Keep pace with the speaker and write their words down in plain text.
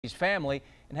his family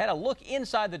and had a look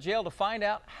inside the jail to find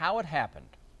out how it happened.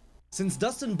 Since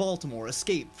Dustin Baltimore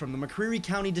escaped from the McCreary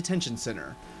County Detention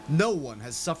Center, no one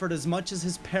has suffered as much as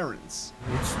his parents.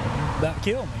 It's about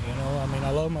killed me, you know. I mean,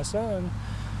 I love my son,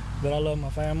 but I love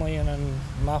my family and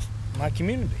my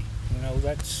community. You know,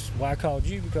 that's why I called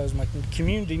you, because my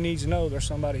community needs to know there's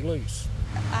somebody loose.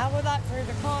 I would like for her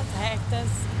to contact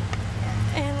us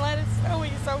and let us know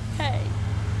he's okay.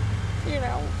 You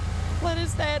know, let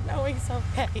his dad know he's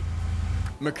okay.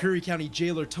 McCreary County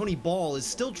jailer Tony Ball is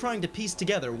still trying to piece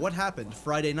together what happened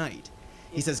Friday night.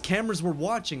 He says cameras were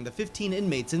watching the 15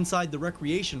 inmates inside the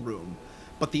recreation room,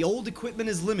 but the old equipment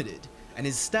is limited and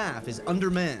his staff is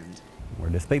undermanned. We're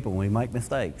just people, we make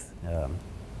mistakes.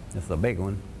 It's a big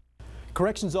one.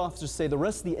 Corrections officers say the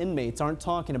rest of the inmates aren't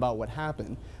talking about what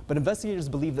happened, but investigators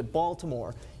believe that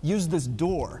Baltimore used this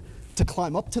door to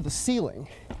climb up to the ceiling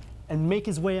and make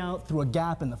his way out through a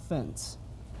gap in the fence.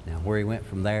 Now, where he went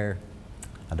from there,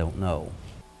 I don't know.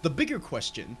 The bigger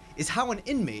question is how an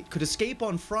inmate could escape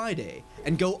on Friday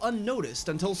and go unnoticed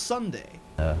until Sunday.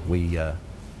 We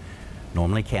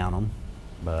normally count them,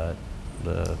 but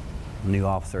the new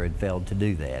officer had failed to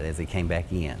do that as he came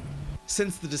back in.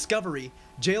 Since the discovery,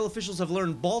 jail officials have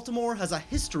learned Baltimore has a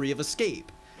history of escape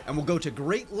and will go to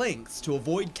great lengths to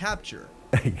avoid capture.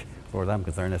 As far as I'm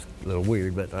concerned, that's a little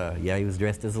weird, but yeah, he was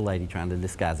dressed as a lady trying to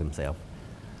disguise himself.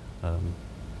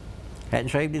 Hadn't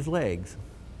shaved his legs,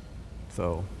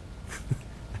 so.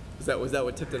 Was that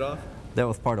what tipped it off? That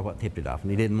was part of what tipped it off,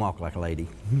 and he didn't walk like a lady.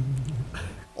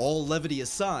 All levity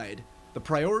aside, the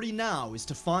priority now is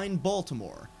to find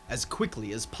Baltimore as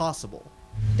quickly as possible.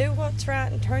 Do what's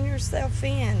right and turn yourself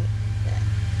in,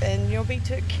 and you'll be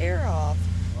took care of.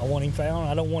 I want him found.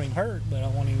 I don't want him hurt, but I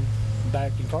want him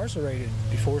back incarcerated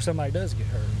before somebody does get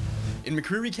hurt. In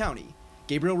McCreary County,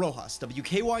 Gabriel Roxas,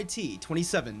 WKYT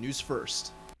 27 News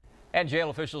First. And jail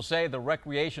officials say the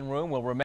recreation room will remain